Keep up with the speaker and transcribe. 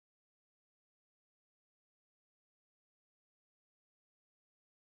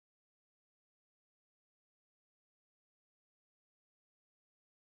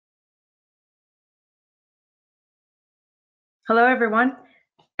Hello, everyone,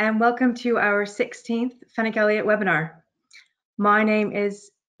 and welcome to our 16th Fenwick Elliott webinar. My name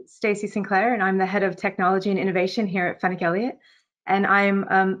is Stacy Sinclair, and I'm the Head of Technology and Innovation here at Fenwick Elliott, and I'm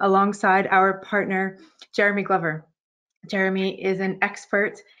alongside our partner, Jeremy Glover. Jeremy is an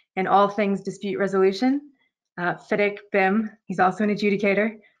expert in all things dispute resolution, FIDIC, BIM. He's also an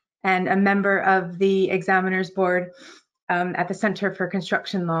adjudicator and a member of the Examiners Board at the Centre for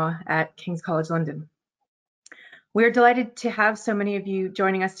Construction Law at King's College London. We're delighted to have so many of you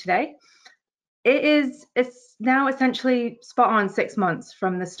joining us today. It's now essentially spot on 6 months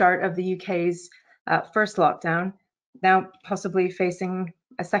from the start of the UK's first lockdown, now possibly facing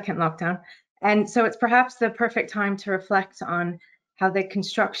a second lockdown. And so it's perhaps the perfect time to reflect on how the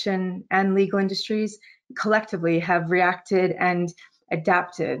construction and legal industries collectively have reacted and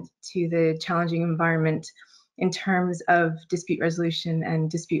adapted to the challenging environment in terms of dispute resolution and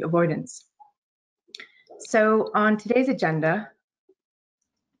dispute avoidance. So on today's agenda,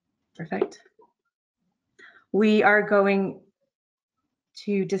 perfect, we are going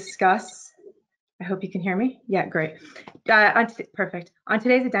to discuss, I hope you can hear me. Yeah, great. Perfect. On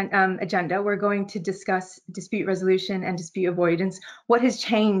today's agenda, we're going to discuss dispute resolution and dispute avoidance, what has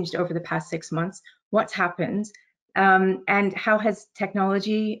changed over the past 6 months, what's happened, and how has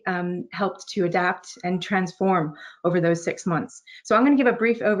technology helped to adapt and transform over those 6 months. So I'm going to give a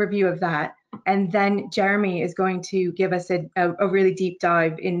brief overview of that, and then Jeremy is going to give us a really deep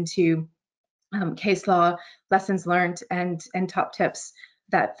dive into case law, lessons learned, and top tips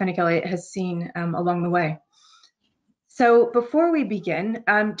that Fenwick Elliott has seen along the way. So before we begin,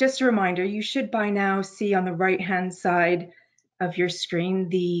 just a reminder, you should by now see on the right-hand side of your screen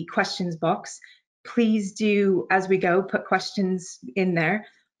the questions box. Please do, as we go, put questions in there.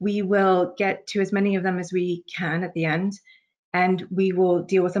 We will get to as many of them as we can at the end, and we will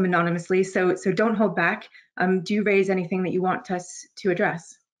deal with them anonymously. So don't hold back. Do raise anything that you want us to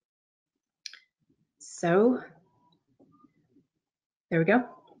address. So there we go.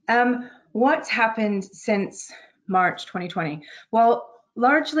 What's happened since March 2020? Well,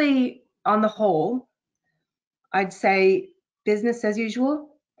 largely on the whole, I'd say business as usual.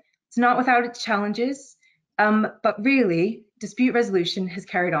 It's not without its challenges, but really dispute resolution has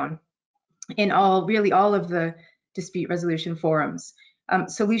carried on in really all of the dispute resolution forums.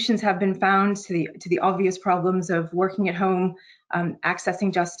 Solutions have been found to the obvious problems of working at home,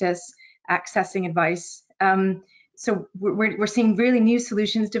 accessing justice, accessing advice. So we're seeing really new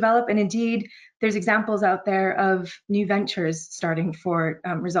solutions develop, and indeed there's examples out there of new ventures starting for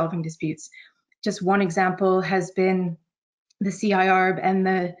resolving disputes. Just one example has been the CIARB and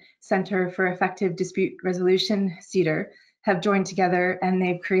the Centre for Effective Dispute Resolution, CEDR, have joined together and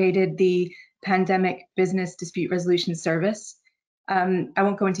they've created the Pandemic Business Dispute Resolution Service. I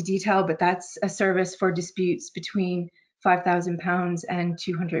won't go into detail, but that's a service for disputes between £5,000 and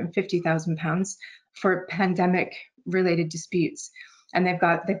 £250,000 for pandemic-related disputes. And they've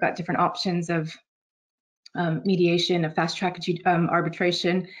got different options of mediation, of fast-track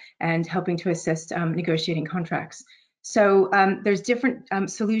arbitration, and helping to assist negotiating contracts. So there's different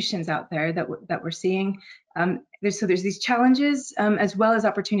solutions out there that we're seeing. There's these challenges as well as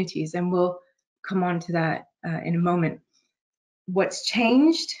opportunities, and we'll come on to that in a moment. What's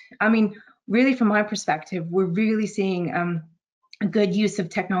changed? I mean, really from my perspective, we're really seeing a good use of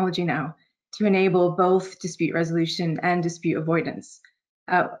technology now to enable both dispute resolution and dispute avoidance.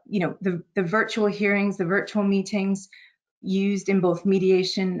 You know, the virtual hearings, the virtual meetings used in both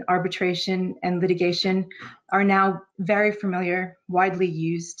mediation, arbitration, and litigation are now very familiar, widely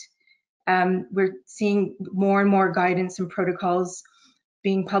used. We're seeing more and more guidance and protocols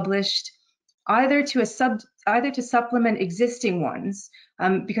being published, either to supplement existing ones,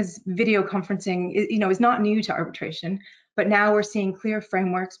 because video conferencing, is not new to arbitration, but now we're seeing clear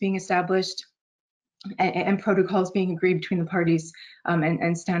frameworks being established and protocols being agreed between the parties,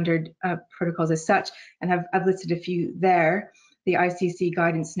 and standard protocols as such. And I've listed a few there: the ICC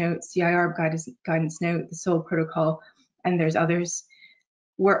guidance note, CIARB guidance note, the SOL protocol, and there's others.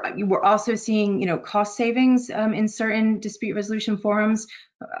 We're also seeing, cost savings in certain dispute resolution forums.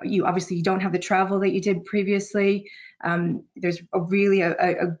 You don't have the travel that you did previously. There's really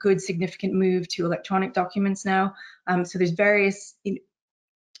a good significant move to electronic documents now. So there's various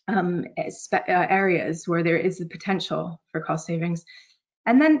areas where there is the potential for cost savings.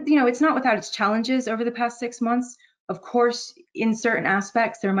 And then, it's not without its challenges over the past 6 months. Of course, in certain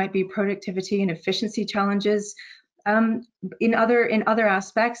aspects, there might be productivity and efficiency challenges. In other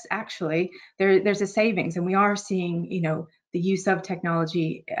aspects, actually, there's a savings, and we are seeing, the use of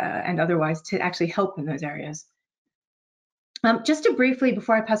technology and otherwise to actually help in those areas. Just to briefly,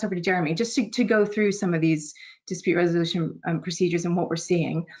 before I pass over to Jeremy, just to go through some of these dispute resolution procedures and what we're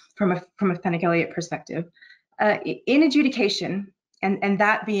seeing from a Fenwick-Elliott perspective. In adjudication, and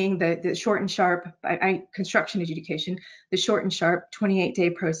that being the short and sharp construction adjudication, the short and sharp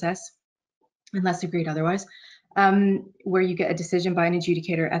 28-day process, unless agreed otherwise, where you get a decision by an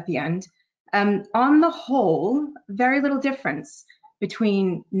adjudicator at the end. On the whole, very little difference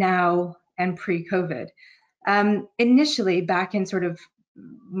between now and pre-COVID. Initially, back in sort of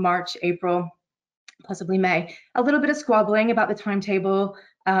March, April, possibly May, a little bit of squabbling about the timetable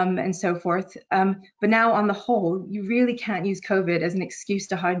and so forth. But now on the whole, you really can't use COVID as an excuse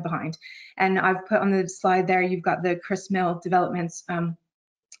to hide behind. And I've put on the slide there, you've got the Chris Mill developments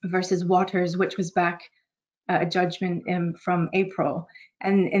versus Waters, which was back a judgment from April.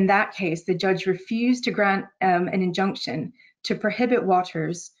 And in that case, the judge refused to grant an injunction to prohibit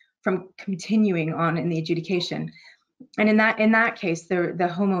Waters from continuing on in the adjudication. And in that case, the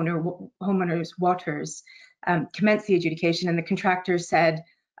homeowners Waters commenced the adjudication, and the contractor said,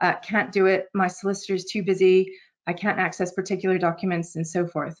 "Can't do it. My solicitor's too busy. I can't access particular documents," and so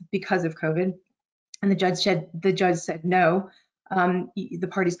forth, because of COVID. And the judge said no. The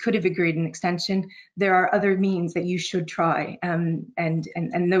parties could have agreed an extension. There are other means that you should try, and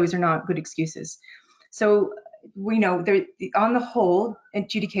those are not good excuses. So we know there, on the whole,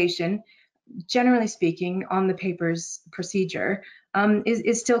 adjudication, generally speaking, on the papers procedure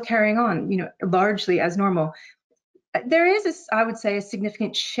is still carrying on, largely as normal. There is, I would say, a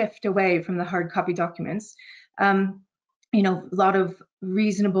significant shift away from the hard copy documents. A lot of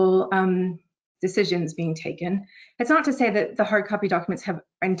reasonable decisions being taken. It's not to say that the hard copy documents have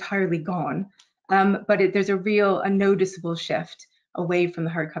entirely gone, but there's a noticeable shift away from the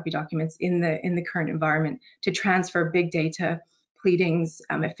hard copy documents in the current environment to transfer big data pleadings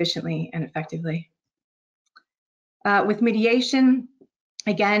efficiently and effectively. With mediation,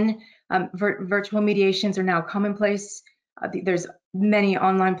 again, virtual mediations are now commonplace. There's many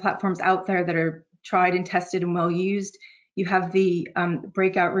online platforms out there that are tried and tested and well used. You have the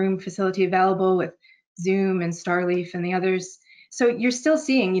breakout room facility available with Zoom and Starleaf and the others. So you're still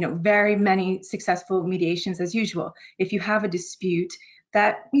seeing, very many successful mediations as usual. If you have a dispute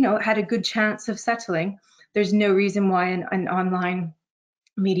that, had a good chance of settling, there's no reason why an online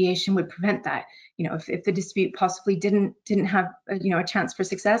mediation would prevent that. If the dispute possibly didn't have a chance for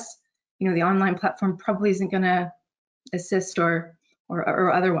success, the online platform probably isn't going to assist or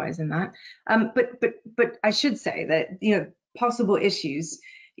otherwise in that. But I should say that possible issues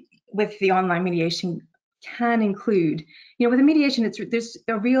with the online mediation can include, with a mediation, there's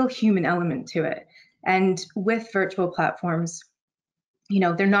a real human element to it, and with virtual platforms,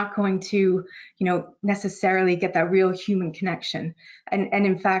 they're not going to, necessarily get that real human connection. And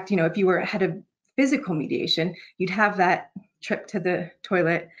in fact, if you had a physical mediation, you'd have that trip to the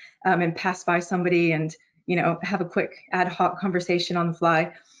toilet and pass by somebody and, have a quick ad hoc conversation on the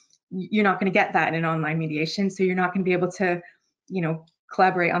fly. You're not going to get that in an online mediation. So you're not going to be able to,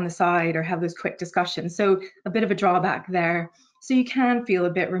 collaborate on the side or have those quick discussions. So a bit of a drawback there. So you can feel a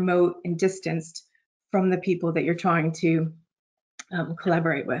bit remote and distanced from the people that you're trying to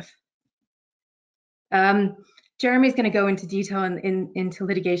collaborate with. Jeremy's going to go into detail into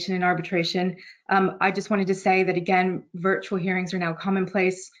litigation and arbitration. I just wanted to say that, again, virtual hearings are now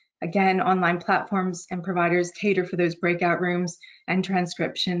commonplace. Again, online platforms and providers cater for those breakout rooms and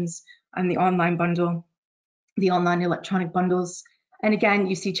transcriptions and the online bundle, the online electronic bundles. And again,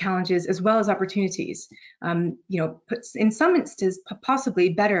 you see challenges as well as opportunities. Puts in some instances possibly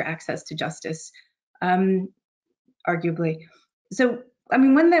better access to justice, arguably. So,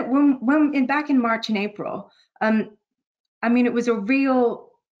 back in March and April, it was a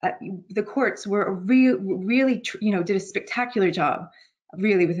real. The courts were really, did a spectacular job,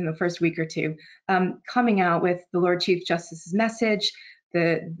 really, within the first week or two, coming out with the Lord Chief Justice's message,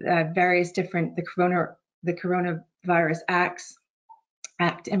 the various different the coronavirus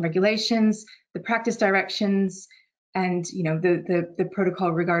Act and regulations, the practice directions, and the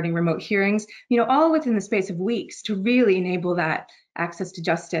protocol regarding remote hearings, all within the space of weeks to really enable that access to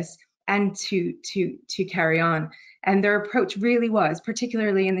justice and to carry on. And their approach really was,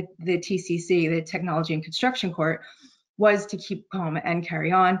 particularly in the TCC, the Technology and Construction Court, was to keep calm and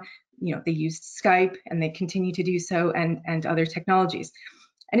carry on. They used Skype and they continue to do so, and other technologies.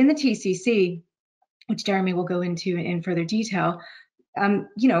 And in the TCC, which Jeremy will go into in further detail,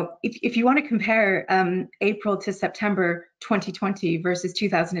 if you want to compare April to September 2020 versus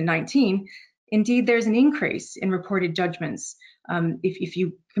 2019, indeed there's an increase in reported judgments if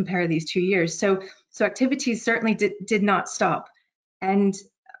you compare these 2 years. So activities certainly did not stop. And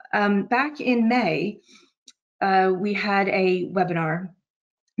back in May, we had a webinar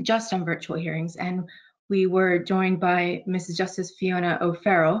just on virtual hearings, and we were joined by Mrs. Justice Fiona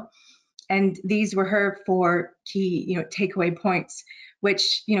O'Farrell, and these were her 4 key, takeaway points,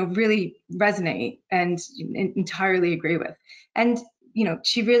 which, really resonate and entirely agree with. And,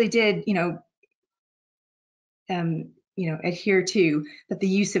 she really did, adhere to that the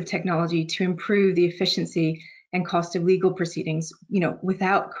use of technology to improve the efficiency and cost of legal proceedings,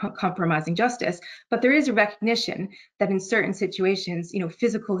 without compromising justice. But there is a recognition that in certain situations,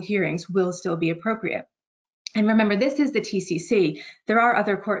 physical hearings will still be appropriate. And remember, this is the TCC. There are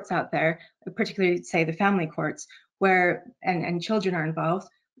other courts out there, particularly, say, the family courts, where and children are involved,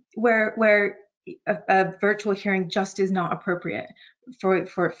 where a virtual hearing just is not appropriate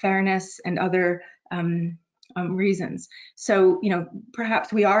for fairness and other reasons. So,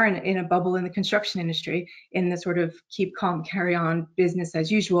 perhaps we are in a bubble in the construction industry, in the sort of keep calm, carry on, business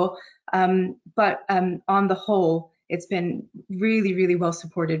as usual. But on the whole, it's been really, really well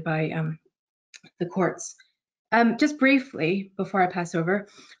supported by the courts. Just briefly, before I pass over,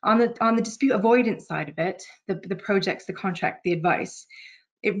 on the dispute avoidance side of it, the projects, the contract, the advice,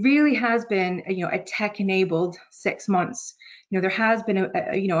 it really has been a tech-enabled 6 months. There has been a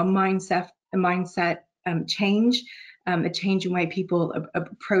mindset change, a change in way people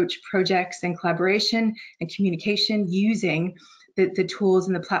approach projects and collaboration and communication using the tools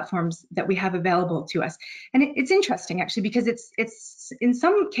and the platforms that we have available to us. And it's interesting, actually, because it's in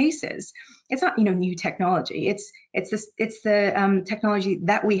some cases it's not new technology. It's the technology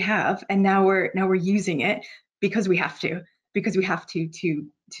that we have, and now we're using it because we have to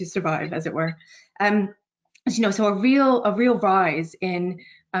survive, as it were. So a real rise in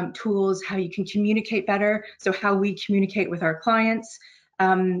tools, how you can communicate better, so how we communicate with our clients,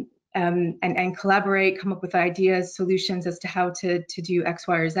 and collaborate, come up with ideas, solutions as to how to do X,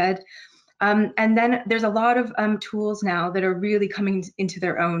 Y, or Z. And then there's a lot of tools now that are really coming into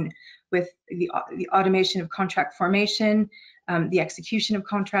their own, with the automation of contract formation, the execution of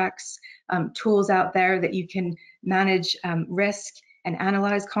contracts, tools out there that you can manage risk and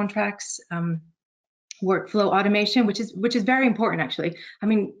analyze contracts, workflow automation, which is very important, actually. I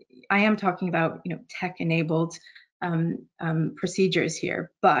mean, I am talking about tech-enabled procedures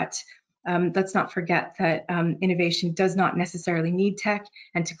here, but let's not forget that innovation does not necessarily need tech,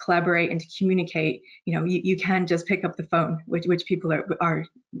 and to collaborate and to communicate, you can just pick up the phone, which people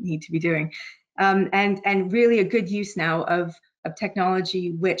need to be doing, and really a good use now of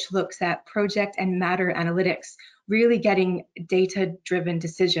technology which looks at project and matter analytics, really getting data-driven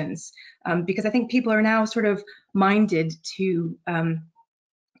decisions, because I think people are now sort of minded to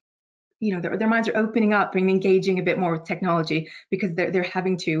their minds are opening up and engaging a bit more with technology, because they're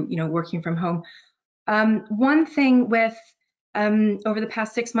having to, working from home. One thing with over the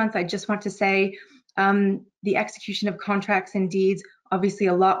past 6 months, I just want to say, the execution of contracts and deeds, obviously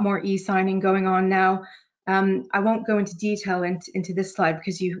a lot more e-signing going on now. I won't go into detail into this slide,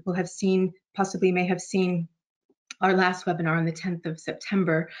 because you will have seen, possibly may have seen, our last webinar on the 10th of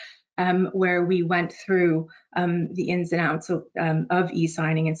September, where we went through the ins and outs of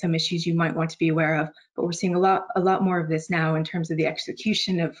e-signing and some issues you might want to be aware of. But we're seeing a lot more of this now in terms of the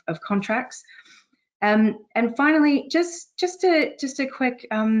execution of contracts. And finally, just a quick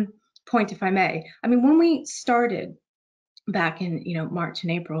point, if I may. I mean, when we started back in March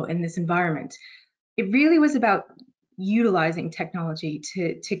and April in this environment, it really was about utilizing technology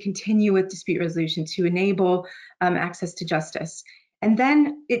to continue with dispute resolution, to enable access to justice. And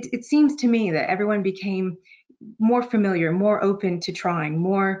then it seems to me that everyone became more familiar, more open to trying,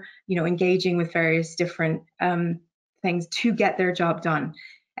 more engaging with various different things to get their job done.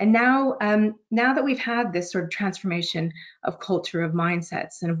 And now that we've had this sort of transformation of culture, of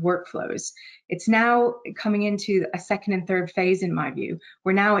mindsets, and of workflows, it's now coming into a second and third phase, in my view,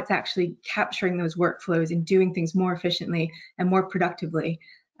 where now it's actually capturing those workflows and doing things more efficiently and more productively,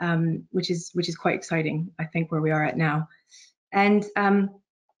 which is quite exciting, I think, where we are at now. And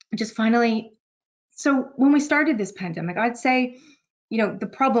just finally, so when we started this pandemic, I'd say,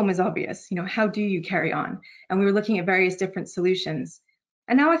 the problem is obvious. How do you carry on? And we were looking at various different solutions.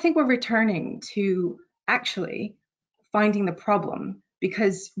 And now I think we're returning to actually finding the problem,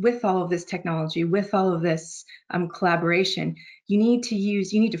 because with all of this technology, with all of this collaboration, you need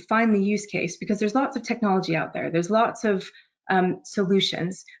to find the use case, because there's lots of technology out there. There's lots of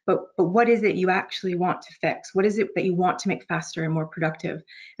solutions, but what is it you actually want to fix? What is it that you want to make faster and more productive?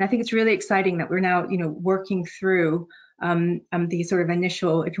 And I think it's really exciting that we're now, working through the sort of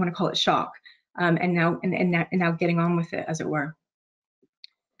initial, if you want to call it, shock, and now getting on with it, as it were.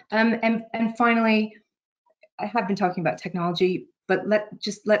 And finally, I have been talking about technology, but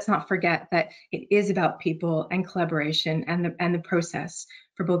let's not forget that it is about people and collaboration and the process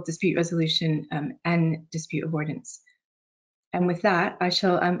for both dispute resolution and dispute avoidance. And with that, I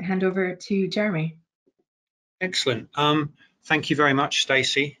shall hand over to Jeremy. Excellent. Thank you very much,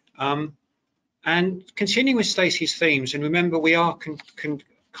 Stacy. And continuing with Stacy's themes, and remember we are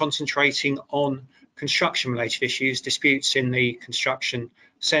concentrating on construction-related issues, disputes in the construction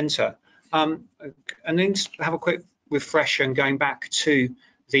centre. And then have a quick refresher and going back to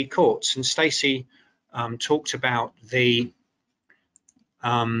the courts. And Stacy talked about the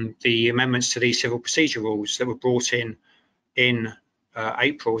amendments to the civil procedure rules that were brought in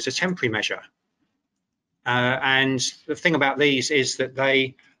April as a temporary measure. And the thing about these is that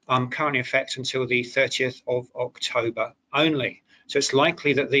they currently affect until the 30th of October only. So it's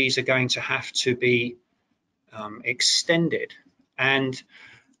likely that these are going to have to be extended. And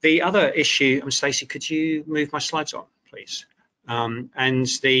the other issue, Stacey, could you move my slides on, please? And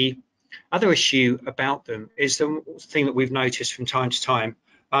the other issue about them is the thing that we've noticed from time to time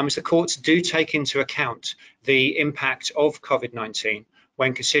is the courts do take into account the impact of COVID-19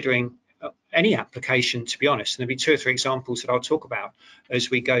 when considering any application, to be honest. And there'll be 2 or 3 examples that I'll talk about as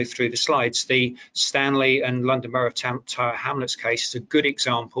we go through the slides. The Stanley and London Borough of Tower Hamlets case is a good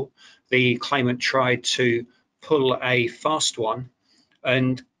example. The claimant tried to pull a fast one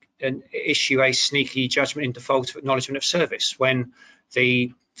and issue a sneaky judgment in default of acknowledgement of service when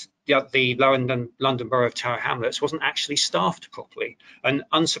the London Borough of Tower Hamlets wasn't actually staffed properly. And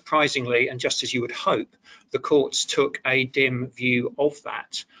unsurprisingly, and just as you would hope, the courts took a dim view of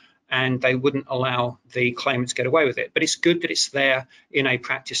that, and they wouldn't allow the claimant to get away with it. But it's good that it's there in a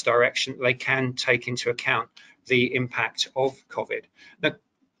practice direction. They can take into account the impact of COVID. Now,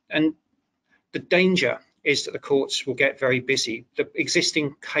 and the danger is that the courts will get very busy. The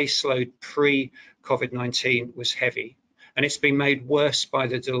existing caseload pre-COVID-19 was heavy, and it's been made worse by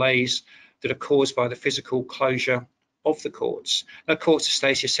the delays that are caused by the physical closure of the courts. The courts, as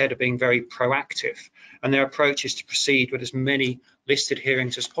Stacey said, are being very proactive, and their approach is to proceed with as many listed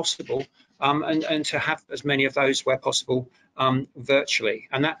hearings as possible, and to have as many of those where possible virtually.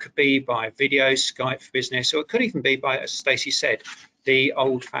 And that could be by video, Skype for Business, or it could even be by, as Stacey said, the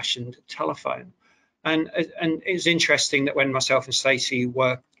old-fashioned telephone. And it's interesting that when myself and Stacey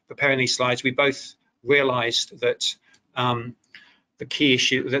were preparing these slides, we both realised that the key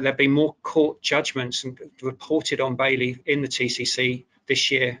issue, that there've been more court judgments and reported on bail in the TCC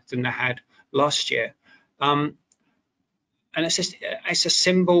this year than there had last year. And it's a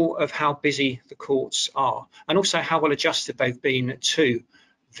symbol of how busy the courts are, and also how well adjusted they've been to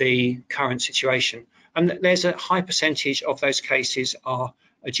the current situation. And there's a high percentage of those cases are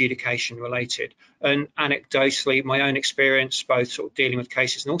adjudication related. And anecdotally, my own experience, both sort of dealing with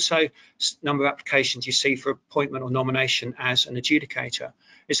cases and also number of applications you see for appointment or nomination as an adjudicator,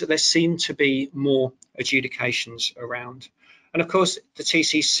 is that there seem to be more adjudications around. And of course, the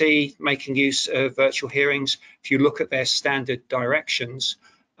TCC making use of virtual hearings, if you look at their standard directions,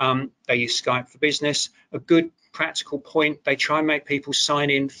 they use Skype for Business. A good practical point, they try and make people sign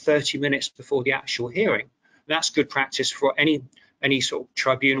in 30 minutes before the actual hearing. That's good practice for any sort of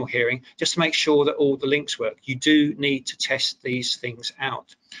tribunal hearing, just to make sure that all the links work. You do need to test these things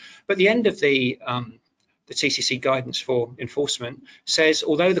out. But the end of the TCC guidance for enforcement says,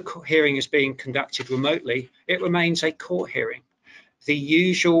 although the hearing is being conducted remotely, it remains a court hearing. The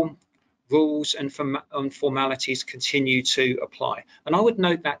usual rules and formalities continue to apply. And I would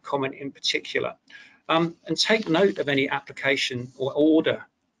note that comment in particular. And take note of any application or order,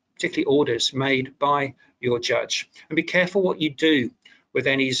 particularly orders made by your judge, and be careful what you do with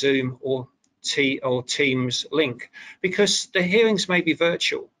any Zoom or Teams link, because the hearings may be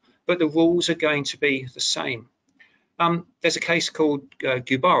virtual, but the rules are going to be the same. There's a case called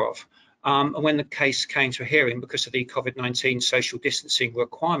Gubarov, and when the case came to a hearing, because of the COVID-19 social distancing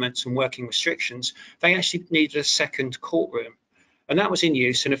requirements and working restrictions, they actually needed a second courtroom, and that was in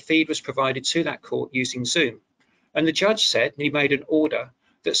use, and a feed was provided to that court using Zoom. And the judge said, and he made an order,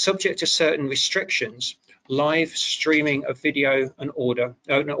 that subject to certain restrictions, live streaming of video and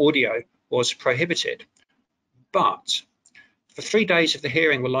audio was prohibited. But for 3 days of the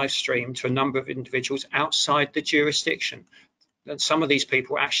hearing were live streamed to a number of individuals outside the jurisdiction. And some of these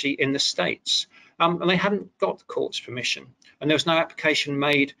people were actually in the States, and they hadn't got the court's permission, and there was no application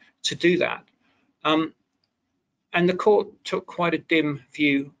made to do that. And the court took quite a dim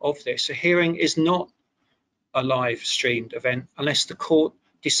view of this. A hearing is not a live streamed event unless the court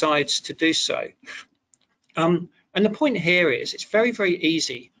decides to do so. And the point here is it's very, very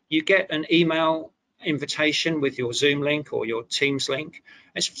easy. You get an email invitation with your Zoom link or your Teams link.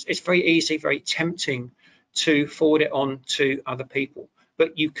 It's very easy, very tempting to forward it on to other people.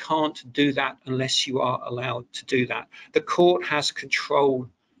 but you can't do that unless you are allowed to do that. The court has control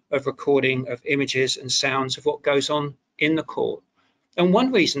of recording of images and sounds of what goes on in the court. And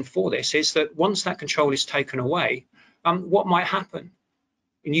one reason for this is that once that control is taken away, what might happen?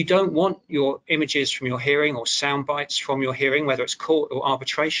 And you don't want your images from your hearing or sound bites from your hearing, whether it's court or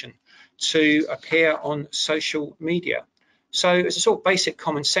arbitration, to appear on social media. So as a sort of basic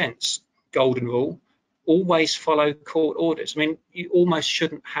common sense golden rule, always follow court orders. I mean, you almost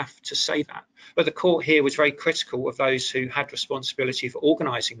shouldn't have to say that. But the court here was very critical of those who had responsibility for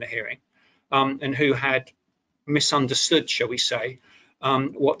organising the hearing and who had misunderstood, shall we say,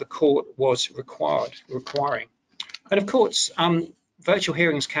 what the court was requiring. And of course, virtual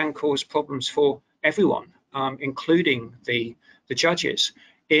hearings can cause problems for everyone, including the judges.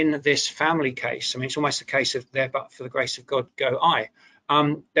 In this family case, I mean, it's almost a case of there but for the grace of God go I.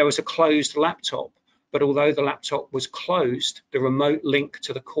 There was a closed laptop, but although the laptop was closed, the remote link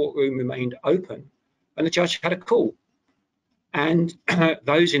to the courtroom remained open, and the judge had a call. And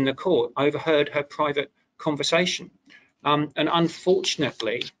those in the court overheard her private conversation. And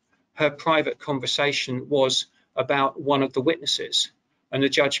unfortunately, her private conversation was about one of the witnesses, and the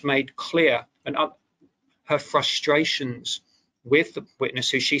judge made clear her frustrations with the witness,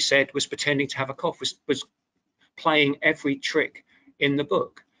 who she said was pretending to have a cough, was playing every trick in the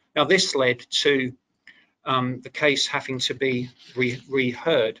book. Now, this led to the case having to be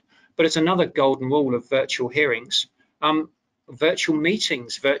reheard, but it's another golden rule of virtual hearings. Virtual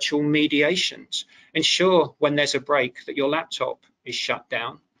meetings, virtual mediations, ensure when there's a break that your laptop is shut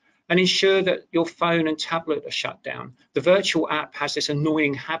down, and ensure that your phone and tablet are shut down. The virtual app has this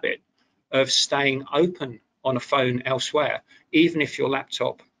annoying habit of staying open on a phone elsewhere, even if your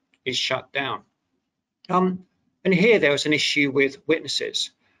laptop is shut down. And here there was an issue with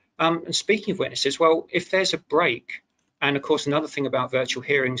witnesses. And speaking of witnesses, well, if there's a break, and of course another thing about virtual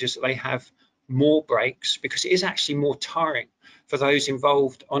hearings is that they have more breaks because it is actually more tiring for those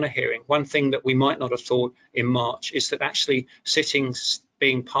involved on a hearing. One thing that we might not have thought in March is that actually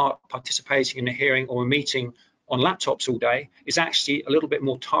participating in a hearing or a meeting on laptops all day is actually a little bit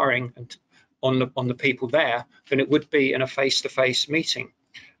more tiring and on the people there than it would be in a face-to-face meeting.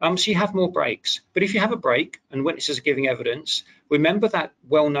 So you have more breaks. But if you have a break and witnesses are giving evidence, remember that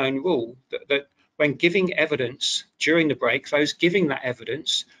well-known rule that when giving evidence during the break, those giving that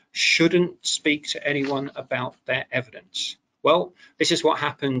evidence shouldn't speak to anyone about their evidence. Well, this is what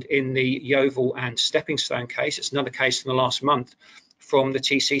happened in the Yeovil and Stepping Stone case. It's another case in the last month from the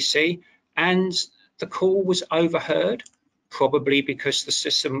TCC, and the call was overheard, probably because the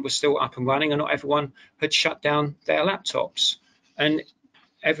system was still up and running and not everyone had shut down their laptops. And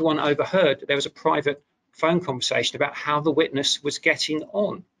everyone overheard there was a private phone conversation about how the witness was getting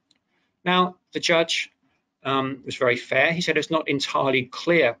on. Now, the judge was very fair. He said it's not entirely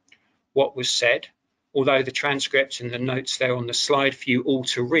clear what was said, although the transcript and the notes there on the slide for you all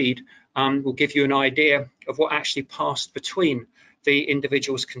to read will give you an idea of what actually passed between the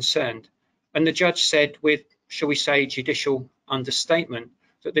individuals concerned. And the judge said with, shall we say, judicial understatement,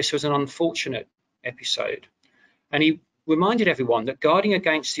 that this was an unfortunate episode. And he reminded everyone that guarding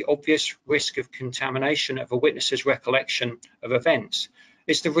against the obvious risk of contamination of a witness's recollection of events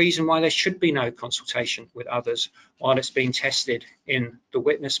is the reason why there should be no consultation with others while it's being tested in the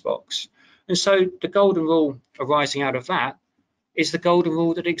witness box. And so the golden rule arising out of that is the golden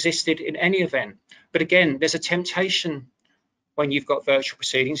rule that existed in any event. But again, there's a temptation when you've got virtual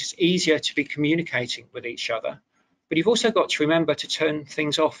proceedings. It's easier to be communicating with each other. But you've also got to remember to turn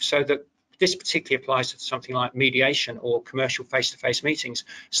things off, so that this particularly applies to something like mediation or commercial face-to-face meetings,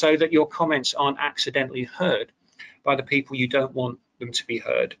 so that your comments aren't accidentally heard by the people you don't want them to be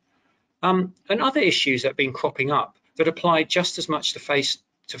heard. And other issues that have been cropping up that apply just as much to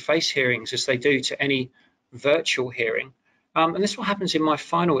face-to-face hearings as they do to any virtual hearing. And this is what happens in my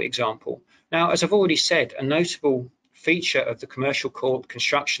final example. Now, as I've already said, a notable feature of the commercial court,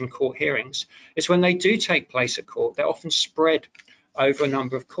 construction court hearings is when they do take place at court, they're often spread over a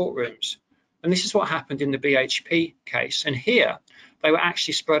number of courtrooms. And this is what happened in the BHP case. And here they were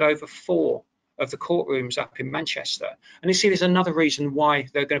actually spread over 4 of the courtrooms up in Manchester. And you see, there's another reason why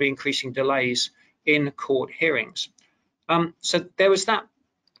there are going to be increasing delays in court hearings. So there was that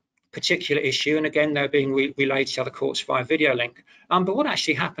particular issue, and again, they're being relayed to other courts via video link. But what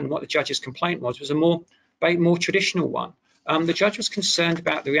actually happened, what the judge's complaint was a more traditional one. The judge was concerned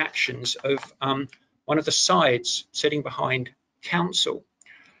about the reactions of one of the sides sitting behind counsel.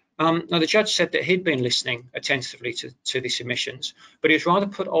 Now, the judge said that he'd been listening attentively to the submissions, but he was rather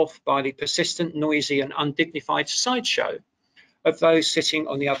put off by the persistent, noisy and undignified sideshow of those sitting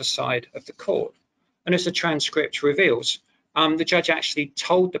on the other side of the court. And as the transcript reveals, the judge actually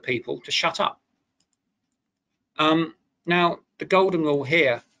told the people to shut up. Now, the golden rule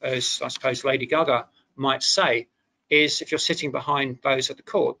here, as I suppose Lady Gaga might say, is if you're sitting behind those at the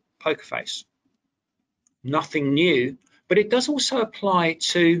court, poker face. Nothing new, but it does also apply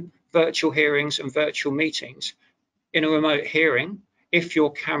to virtual hearings and virtual meetings. In a remote hearing, if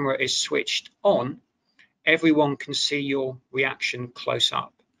your camera is switched on, everyone can see your reaction close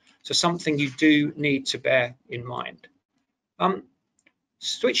up. So something you do need to bear in mind.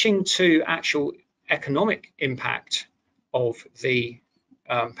 Switching to actual economic impact of the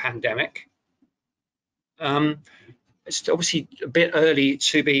pandemic, it's obviously a bit early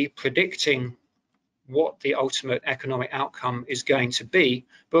to be predicting what the ultimate economic outcome is going to be,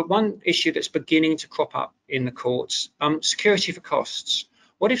 but one issue that's beginning to crop up in the courts, security for costs.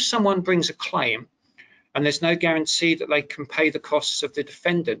 What if someone brings a claim and there's no guarantee that they can pay the costs of the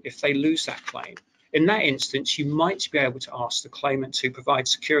defendant if they lose that claim? In that instance, you might be able to ask the claimant to provide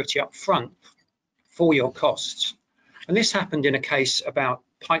security up front for your costs. And this happened in a case about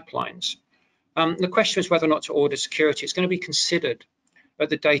pipelines. The question was whether or not to order security. It's going to be considered at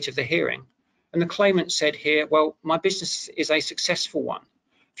the date of the hearing. And the claimant said here, well, my business is a successful one.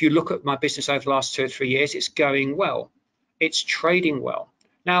 If you look at my business over the last 2 or 3 years, it's going well. It's trading well.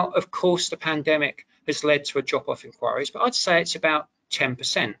 Now, of course, the pandemic has led to a drop-off in inquiries, but I'd say it's about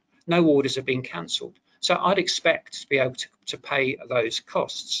 10%. No orders have been cancelled. So I'd expect to be able to pay those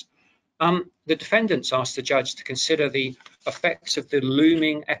costs. The defendants asked the judge to consider the effects of the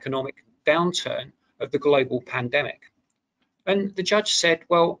looming economic downturn of the global pandemic. And the judge said,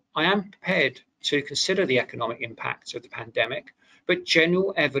 well, I am prepared to consider the economic impacts of the pandemic, but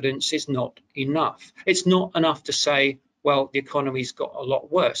general evidence is not enough. It's not enough to say, well, the economy's got a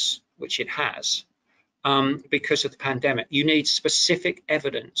lot worse, which it has, because of the pandemic. You need specific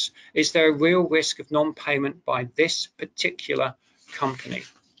evidence. Is there a real risk of non-payment by this particular company?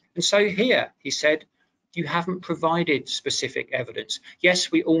 And so here, he said, you haven't provided specific evidence.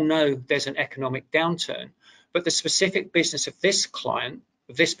 Yes, we all know there's an economic downturn, but the specific business of this client,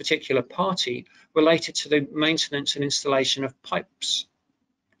 of this particular party, related to the maintenance and installation of pipes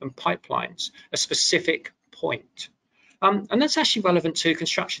and pipelines, a specific point. And that's actually relevant to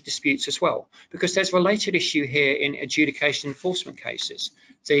construction disputes as well, because there's a related issue here in adjudication enforcement cases,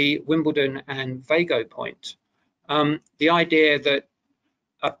 the Wimbledon and Vago point. The idea that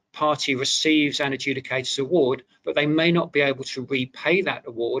a party receives an adjudicator's award, but they may not be able to repay that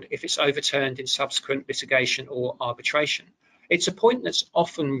award if it's overturned in subsequent litigation or arbitration. It's a point that's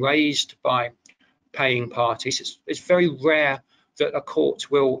often raised by paying parties. It's very rare that a court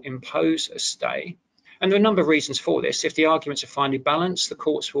will impose a stay. And there are a number of reasons for this. If the arguments are finely balanced, the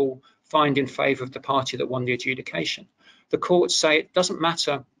courts will find in favour of the party that won the adjudication. The courts say it doesn't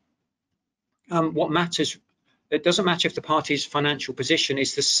matter what matters. It doesn't matter if the party's financial position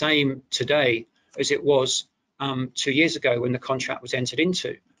is the same today as it was 2 years ago when the contract was entered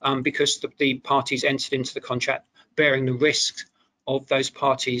into, because the parties entered into the contract bearing the risk of those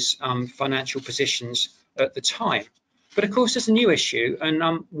parties' financial positions at the time. But of course, there's a new issue,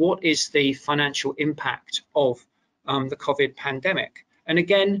 and what is the financial impact of the COVID pandemic? And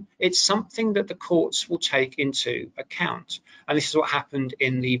again, it's something that the courts will take into account. And this is what happened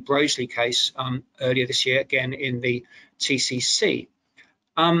in the Broseley case earlier this year, again in the TCC.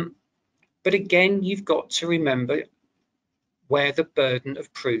 But again, you've got to remember where the burden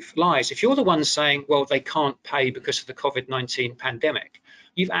of proof lies. If you're the one saying, well, they can't pay because of the COVID-19 pandemic,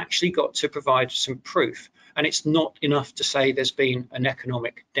 you've actually got to provide some proof. And it's not enough to say there's been an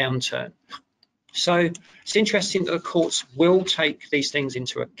economic downturn. So it's interesting that the courts will take these things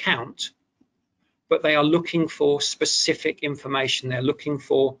into account, but they are looking for specific information. They're looking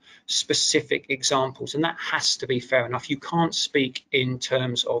for specific examples, and that has to be fair enough. You can't speak in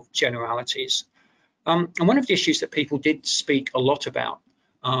terms of generalities. And one of the issues that people did speak a lot about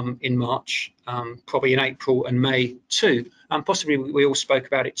in March, probably in April and May too, and possibly we all spoke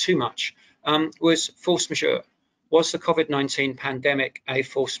about it too much, was force majeure. Was the COVID-19 pandemic a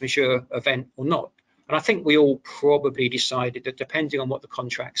force majeure event or not? And I think we all probably decided that depending on what the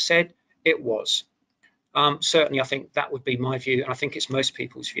contract said, it was. Certainly, I think that would be my view, and I think it's most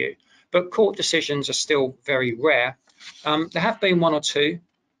people's view. But court decisions are still very rare. There have been one or two.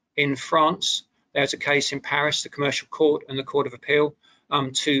 In France, there's a case in Paris, the Commercial Court and the Court of Appeal,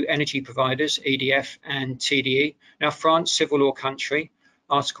 to energy providers, EDF and TDE. Now, France, civil law country,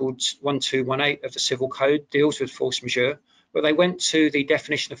 Article 1218 of the Civil Code deals with force majeure, but they went to the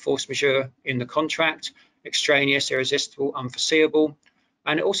definition of force majeure in the contract, extraneous, irresistible, unforeseeable,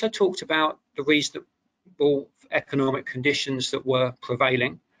 and it also talked about the reasonable economic conditions that were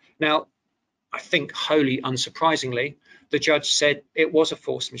prevailing. Now, I think wholly unsurprisingly, the judge said it was a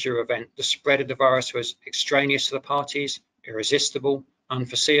force majeure event. The spread of the virus was extraneous to the parties, irresistible,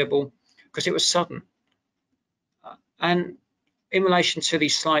 unforeseeable, because it was sudden. And in relation to the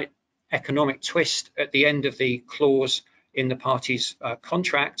slight economic twist at the end of the clause in the parties'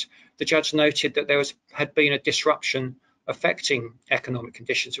 contract, the judge noted that there had been a disruption affecting economic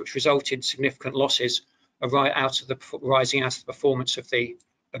conditions, which resulted in significant losses arising out of the performance of the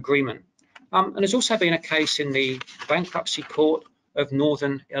agreement. And there's also been a case in the Bankruptcy Court of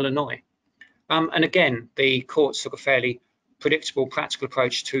Northern Illinois. And again, the courts took a fairly predictable, practical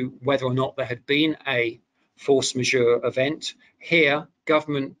approach to whether or not there had been a force majeure event. Here,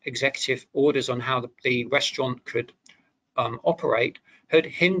 government executive orders on how the restaurant could operate had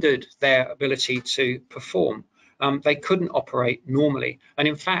hindered their ability to perform. They couldn't operate normally. And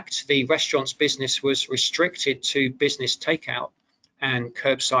in fact, the restaurant's business was restricted to business takeout and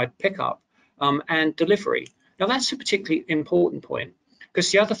curbside pickup and delivery. Now, that's a particularly important point,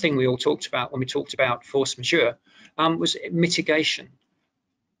 because the other thing we all talked about when we talked about force majeure was mitigation.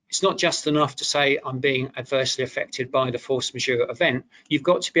 It's not just enough to say I'm being adversely affected by the force majeure event. You've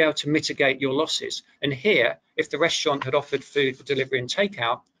got to be able to mitigate your losses. And here, if the restaurant had offered food for delivery and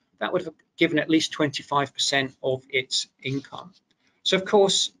takeout, that would have given at least 25% of its income. So, of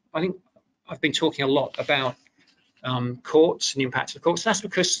course, I think I've been talking a lot about courts and the impact of the courts. That's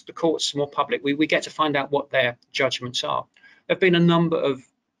because the courts are more public. We get to find out what their judgments are. There have been a number of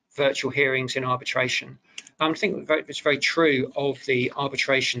virtual hearings in arbitration. I think it's very true of the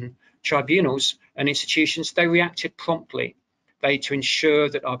arbitration tribunals and institutions. They reacted promptly. To ensure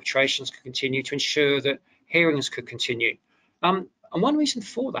that arbitrations could continue, to ensure that hearings could continue. And one reason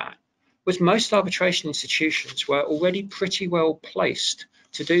for that was most arbitration institutions were already pretty well placed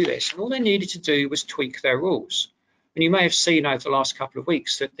to do this. And all they needed to do was tweak their rules. And you may have seen over the last couple of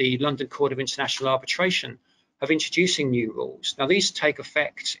weeks that the London Court of International Arbitration have introducing new rules. Now, these take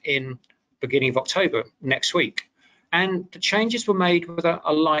effect in beginning of October next week. And the changes were made with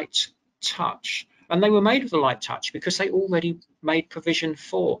a light touch. And they were made with a light touch because they already made provision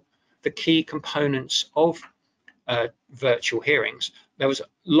for the key components of virtual hearings. There was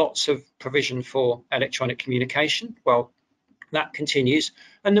lots of provision for electronic communication. Well, that continues.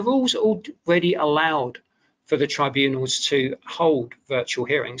 And the rules already allowed for the tribunals to hold virtual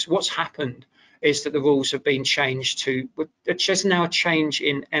hearings. What's happened is that the rules have been changed to, there's now a change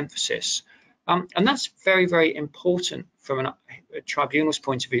in emphasis. And that's very, very important from a tribunal's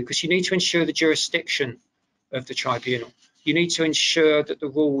point of view, because you need to ensure the jurisdiction of the tribunal. You need to ensure that the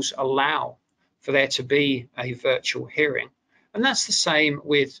rules allow for there to be a virtual hearing. And that's the same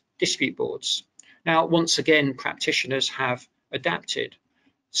with dispute boards. Now, once again, practitioners have adapted.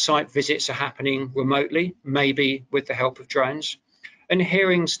 Site visits are happening remotely, maybe with the help of drones, and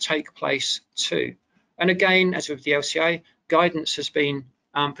hearings take place too. And again, as with the LCA, guidance has been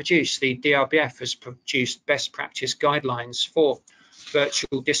produced. The DRBF has produced best practice guidelines for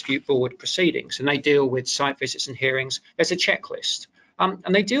virtual dispute board proceedings, and they deal with site visits and hearings. There's a checklist,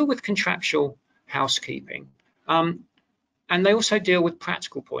 and they deal with contractual housekeeping. And they also deal with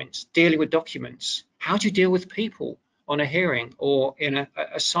practical points, dealing with documents. How do you deal with people on a hearing or in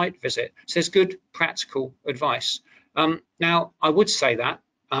a site visit? So there's good practical advice. Now, I would say that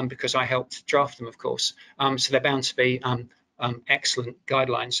because I helped draft them, of course, so they're bound to be excellent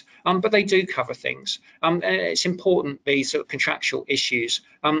guidelines, but they do cover things. It's important, these sort of contractual issues.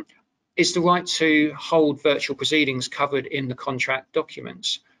 Is the right to hold virtual proceedings covered in the contract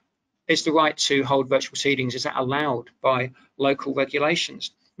documents? Is the right to hold virtual proceedings, is that allowed by local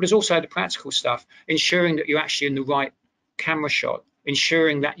regulations? But there's also the practical stuff, ensuring that you're actually in the right camera shot,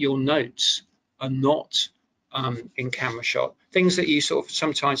 ensuring that your notes are not in camera shot, things that you sort of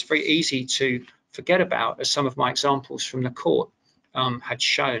sometimes very easy to forget about, as some of my examples from the court had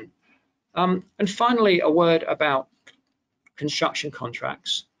shown. And finally, a word about construction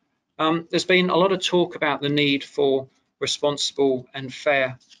contracts. There's been a lot of talk about the need for responsible and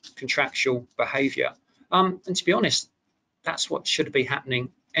fair contractual behaviour. And to be honest, that's what should be happening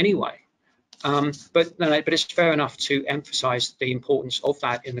anyway. But it's fair enough to emphasise the importance of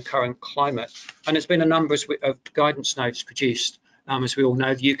that in the current climate. And there's been a number of guidance notes produced. As we all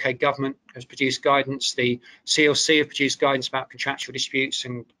know, the UK government has produced guidance. The CLC have produced guidance about contractual disputes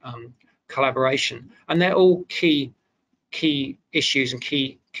and collaboration. And they're all key issues and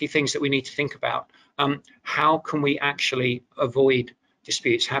key things that we need to think about. How can we actually avoid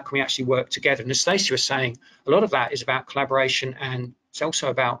disputes? How can we actually work together? And as Stacy was saying, a lot of that is about collaboration, and it's also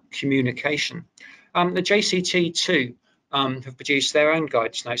about communication. The JCT too have produced their own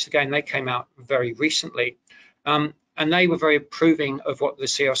guidance notes. Again, they came out very recently. And and they were very approving of what the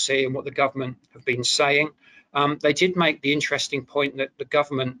CRC and what the government have been saying. They did make the interesting point that the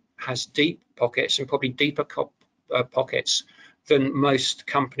government has deep pockets, and probably deeper pockets than most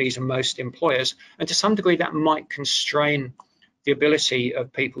companies and most employers, and to some degree that might constrain the ability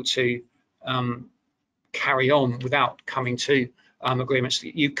of people to carry on without coming to agreements.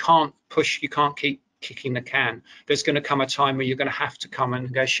 You can't push, you can't keep kicking the can. There's going to come a time where you're going to have to come and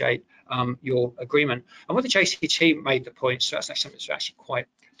negotiate your agreement. And what the JCT made the point, so that's something that's actually quite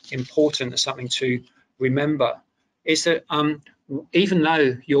important, that's something to remember, is that even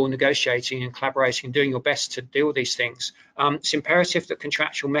though you're negotiating and collaborating and doing your best to deal with these things, it's imperative that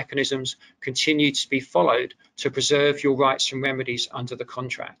contractual mechanisms continue to be followed to preserve your rights and remedies under the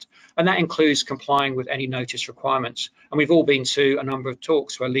contract. And that includes complying with any notice requirements. And we've all been to a number of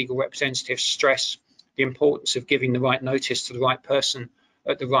talks where legal representatives stress the importance of giving the right notice to the right person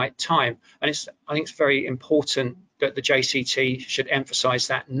at the right time. And I think it's very important that the JCT should emphasize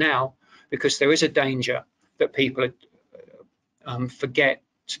that now, because there is a danger that people forget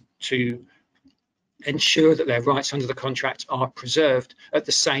to ensure that their rights under the contract are preserved at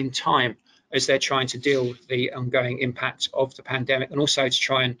the same time as they're trying to deal with the ongoing impact of the pandemic, and also to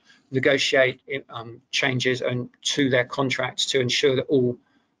try and negotiate changes to their contracts to ensure that all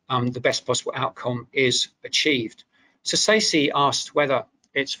the best possible outcome is achieved. So Stacy asked whether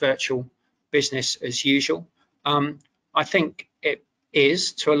it's virtual business as usual. I think it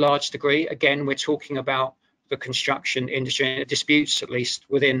is to a large degree. Again, we're talking about the construction industry, and disputes at least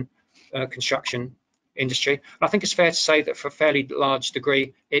within construction industry. And I think it's fair to say that for a fairly large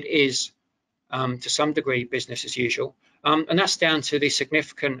degree, it is to some degree business as usual. And that's down to the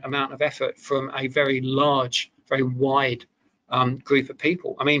significant amount of effort from a very large, very wide group of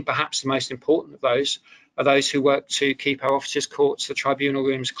people. I mean, perhaps the most important of those are those who work to keep our offices, courts, the tribunal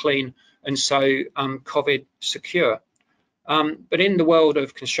rooms clean, and so COVID secure. But in the world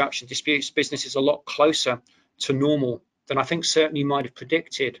of construction disputes, business is a lot closer to normal than I think certainly might have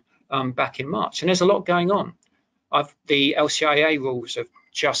predicted back in March. And there's a lot going on. The LCIA rules have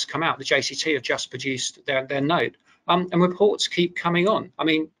just come out. The JCT have just produced their note. And reports keep coming on. I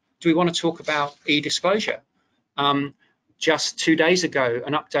mean, do we want to talk about e-disclosure? Just 2 days ago,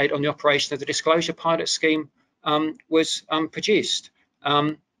 an update on the operation of the disclosure pilot scheme was produced.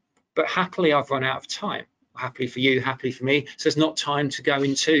 But happily, I've run out of time. Happily for you, happily for me. So there's not time to go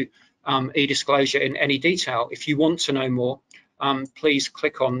into e-disclosure in any detail. If you want to know more, please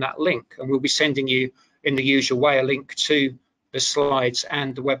click on that link, and we'll be sending you in the usual way a link to the slides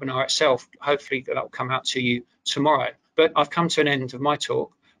and the webinar itself. Hopefully that will come out to you tomorrow. But I've come to an end of my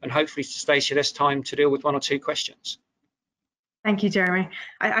talk, and hopefully, Stacey, there's time to deal with 1 or 2 questions. Thank you, Jeremy.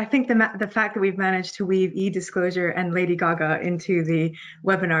 I think the fact that we've managed to weave e-disclosure and Lady Gaga into the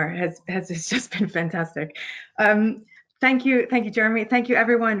webinar has just been fantastic. Thank you, Jeremy. Thank you,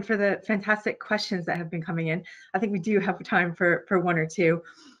 everyone, for the fantastic questions that have been coming in. I think we do have time for 1 or 2.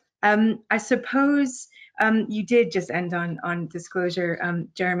 I suppose you did just end on disclosure,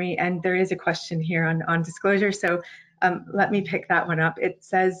 Jeremy, and there is a question here on disclosure. So let me pick that one up. It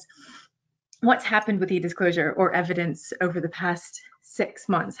says, what's happened with e-disclosure or evidence over the past 6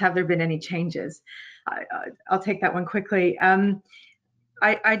 months? Have there been any changes? I'll take that one quickly.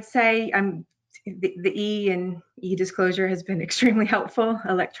 I'd say the E and e-disclosure has been extremely helpful.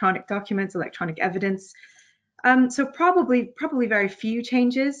 Electronic documents, electronic evidence. So probably very few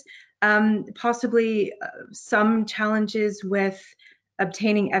changes. Possibly some challenges with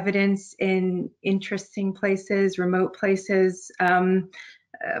obtaining evidence in interesting places, remote places.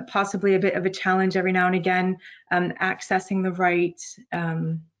 Possibly a bit of a challenge every now and again, accessing the right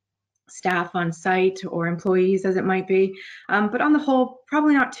staff on site or employees, as it might be. But on the whole,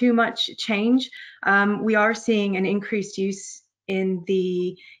 probably not too much change. We are seeing an increased use in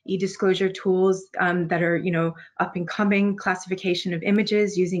the e-disclosure tools that are, up and coming, classification of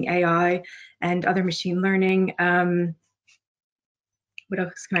images using AI and other machine learning. What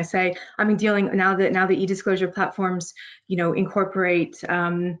else can I say? I mean, now the e-disclosure platforms, incorporate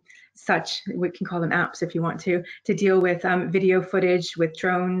such, we can call them apps if you want to deal with video footage with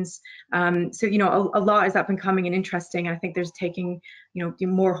drones. So, a lot is up and coming and interesting. I think there's taking,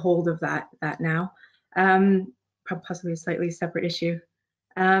 more hold of that now. Possibly a slightly separate issue.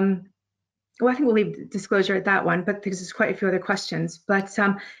 Well, I think we'll leave disclosure at that one, but there's quite a few other questions. But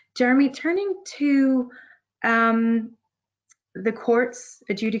Jeremy, turning to the courts,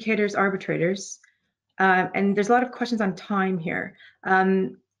 adjudicators, arbitrators, and there's a lot of questions on time here.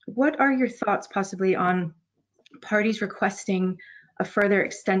 What are your thoughts possibly on parties requesting a further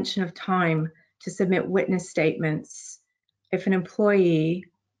extension of time to submit witness statements if an employee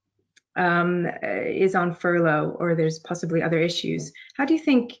is on furlough, or there's possibly other issues. How do you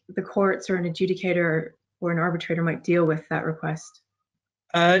think the courts or an adjudicator or an arbitrator might deal with that request?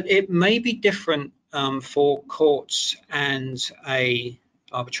 It may be different for courts and a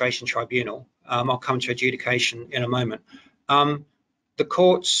arbitration tribunal. I'll come to adjudication in a moment. The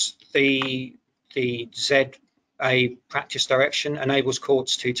courts, the ZA practice direction enables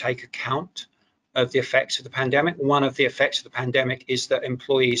courts to take account of the effects of the pandemic. One of the effects of the pandemic is that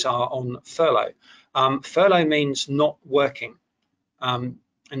employees are on furlough. Furlough means not working. And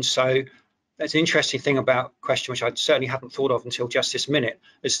so that's an interesting thing about a question which I certainly hadn't thought of until just this minute,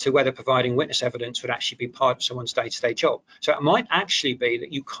 as to whether providing witness evidence would actually be part of someone's day-to-day job. So it might actually be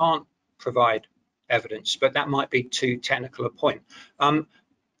that you can't provide evidence, but that might be too technical a point.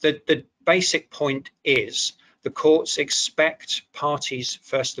 The basic point is the courts expect parties,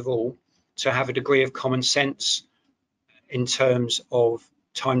 first of all, to have a degree of common sense in terms of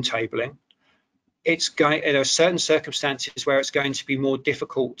timetabling. There are certain circumstances where it's going to be more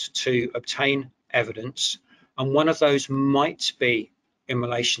difficult to obtain evidence, and one of those might be in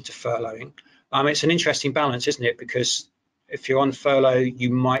relation to furloughing. It's an interesting balance, isn't it? Because if you're on furlough, you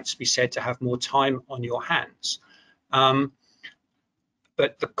might be said to have more time on your hands.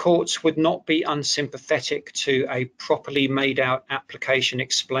 But the courts would not be unsympathetic to a properly made out application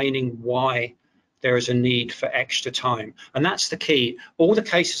explaining why there is a need for extra time. And that's the key. All the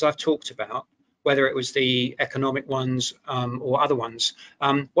cases I've talked about, whether it was the economic ones or other ones,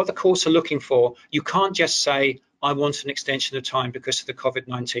 what the courts are looking for, you can't just say, I want an extension of time because of the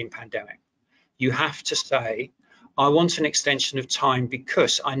COVID-19 pandemic. You have to say, I want an extension of time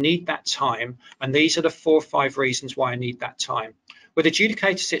because I need that time, and these are the 4 or 5 reasons why I need that time. With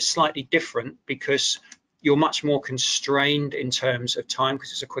adjudicators, it's slightly different because you're much more constrained in terms of time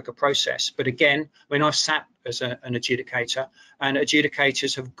because it's a quicker process. But again, when I've sat as an adjudicator, and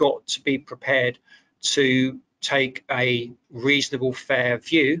adjudicators have got to be prepared to take a reasonable, fair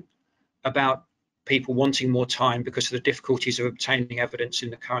view about people wanting more time because of the difficulties of obtaining evidence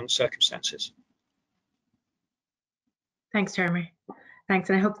in the current circumstances. Thanks, Jeremy. Thanks,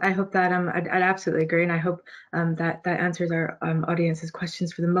 and I hope that I'd absolutely agree, and I hope that answers our audience's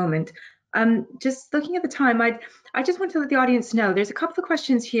questions for the moment. Just looking at the time, I just want to let the audience know there's a couple of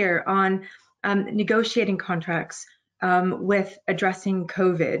questions here on negotiating contracts with addressing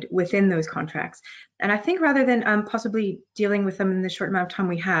COVID within those contracts. And I think rather than possibly dealing with them in the short amount of time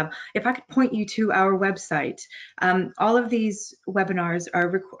we have, if I could point you to our website. All of these webinars are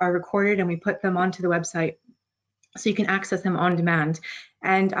recorded, and we put them onto the website so you can access them on demand.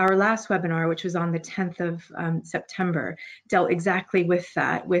 And our last webinar, which was on the 10th of September, dealt exactly with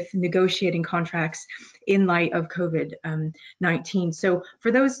that, with negotiating contracts in light of COVID-19. So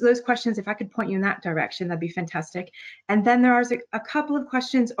for those questions, if I could point you in that direction, that'd be fantastic. And then there are a couple of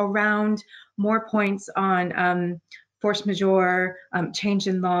questions around more points on force majeure, change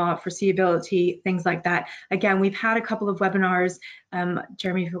in law, foreseeability, things like that. Again, we've had a couple of webinars.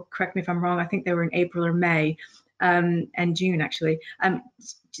 Jeremy, correct me if I'm wrong, I think they were in April or May. And June, actually,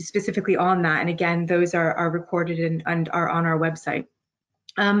 specifically on that. And again, those are recorded and are on our website.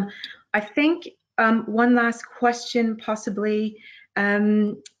 I think one last question possibly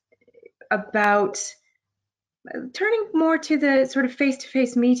about turning more to the sort of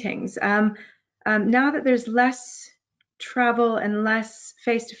face-to-face meetings. Now that there's less travel and less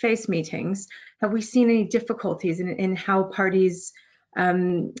face-to-face meetings, have we seen any difficulties in how parties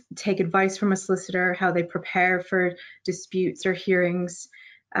take advice from a solicitor, how they prepare for disputes or hearings?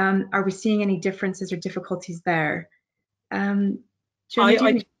 Are we seeing any differences or difficulties there? I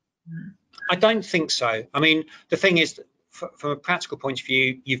don't think so. I mean, the thing is, from a practical point of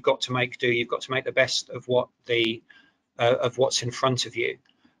view, you've got to make do. You've got to make the best of what's in front of you.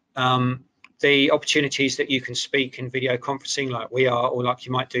 The opportunities that you can speak in video conferencing, like we are, or like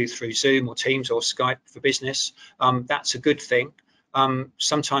you might do through Zoom or Teams or Skype for business, that's a good thing.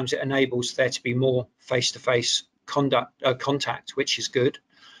 Sometimes it enables there to be more face-to-face contact, which is good.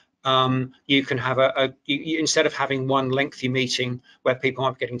 You can have instead of having one lengthy meeting where people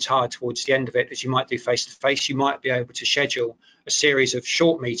might be getting tired towards the end of it, as you might do face-to-face, you might be able to schedule a series of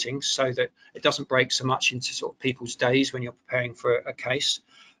short meetings so that it doesn't break so much into sort of people's days when you're preparing for a case.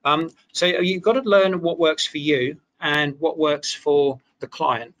 So you've got to learn what works for you and what works for the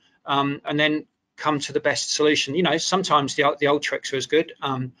client, and then come to the best solution. You know, sometimes the old tricks are as good.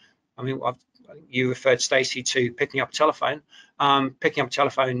 I mean, you referred, Stacy, to picking up a telephone. Picking up a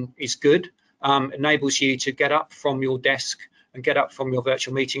telephone is good. Enables you to get up from your desk and get up from your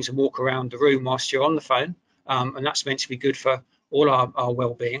virtual meetings and walk around the room whilst you're on the phone. And that's meant to be good for all our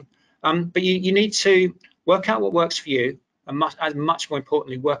well-being. But you need to work out what works for you, and much more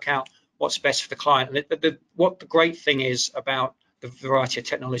importantly, work out what's best for the client. And what the great thing is about the variety of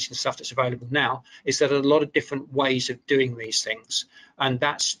technology and stuff that's available now is that there are a lot of different ways of doing these things, and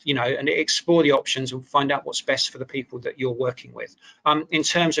that's, you know, and explore the options and find out what's best for the people that you're working with. In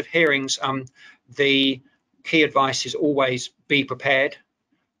terms of hearings, the key advice is always be prepared.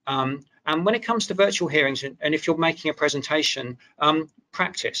 And when it comes to virtual hearings, and if you're making a presentation,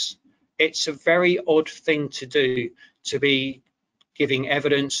 practice. It's a very odd thing to do, to be giving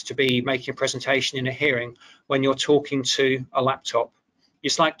evidence, to be making a presentation in a hearing when you're talking to a laptop.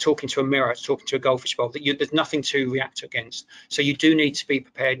 It's like talking to a mirror, talking to a goldfish bowl, that there's nothing to react against. So you do need to be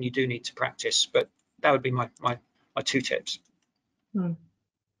prepared and you do need to practice. But that would be my 2 tips.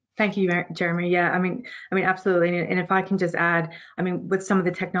 Thank you, Jeremy. Yeah, I mean, absolutely. And if I can just add, I mean, with some of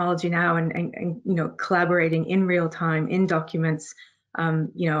the technology now and you know, collaborating in real time in documents,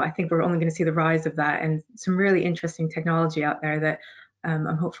 you know, I think we're only going to see the rise of that, and some really interesting technology out there that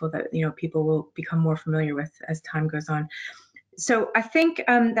I'm hopeful that, you know, people will become more familiar with as time goes on. So I think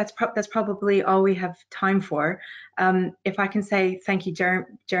that's probably all we have time for. If I can say thank you,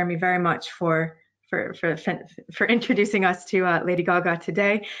 Jeremy, very much for introducing us to Lady Gaga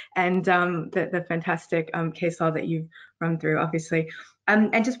today, and the fantastic case law that you've run through, obviously.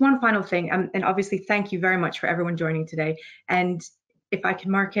 And just one final thing, and obviously thank you very much for everyone joining today. And if I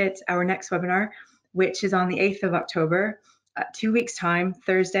can mark it, our next webinar, which is on the 8th of October, 2 weeks time,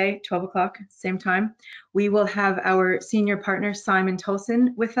 Thursday, 12 o'clock, same time, we will have our senior partner, Simon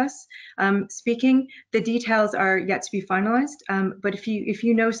Tolson, with us speaking. The details are yet to be finalized, but if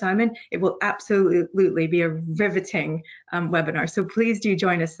you know Simon, it will absolutely be a riveting webinar. So please do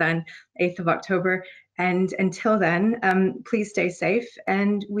join us then, 8th of October. And until then, please stay safe,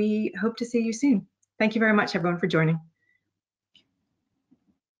 and we hope to see you soon. Thank you very much, everyone, for joining.